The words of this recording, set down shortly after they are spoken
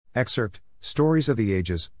Excerpt, Stories of the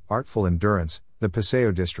Ages, Artful Endurance, the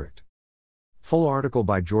Paseo District. Full article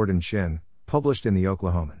by Jordan Shin, published in the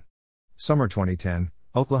Oklahoman. Summer 2010,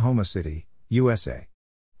 Oklahoma City, USA.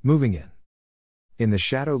 Moving in. In the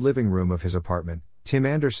shadow living room of his apartment, Tim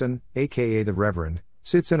Anderson, aka the Reverend,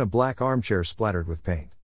 sits in a black armchair splattered with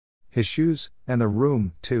paint. His shoes, and the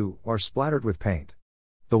room, too, are splattered with paint.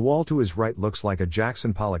 The wall to his right looks like a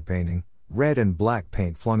Jackson Pollock painting, red and black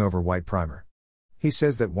paint flung over white primer. He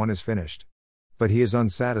says that one is finished. But he is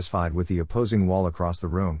unsatisfied with the opposing wall across the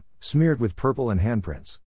room, smeared with purple and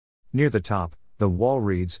handprints. Near the top, the wall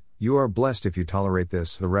reads, "You are blessed if you tolerate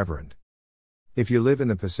this, the Reverend. If you live in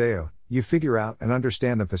the Paseo, you figure out and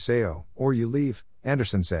understand the Paseo, or you leave,"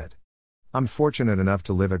 Anderson said. "I'm fortunate enough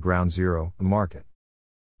to live at Ground Zero, a market.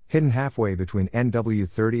 Hidden halfway between NW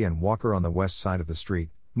 30 and Walker on the west side of the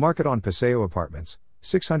street, Market on Paseo Apartments,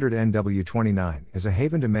 600 NW 29 is a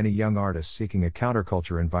haven to many young artists seeking a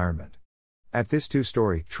counterculture environment. At this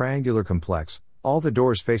two-story, triangular complex, all the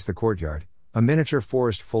doors face the courtyard, a miniature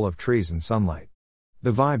forest full of trees and sunlight.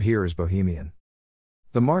 The vibe here is bohemian.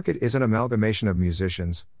 The market is an amalgamation of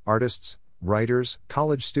musicians, artists, writers,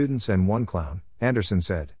 college students and one clown," Anderson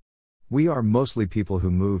said. "We are mostly people who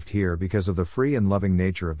moved here because of the free and loving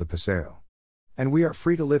nature of the Paseo. And we are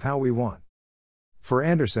free to live how we want." For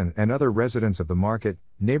Anderson and other residents of the market,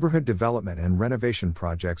 neighborhood development and renovation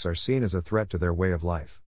projects are seen as a threat to their way of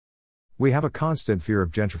life. "We have a constant fear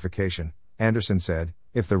of gentrification," Anderson said.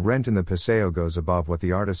 "If the rent in the Paseo goes above what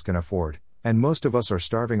the artists can afford, and most of us are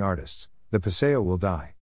starving artists, the Paseo will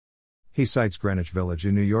die." He cites Greenwich Village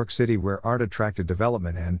in New York City where art attracted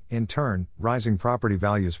development and, in turn, rising property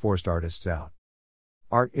values forced artists out.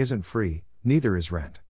 "Art isn't free, neither is rent.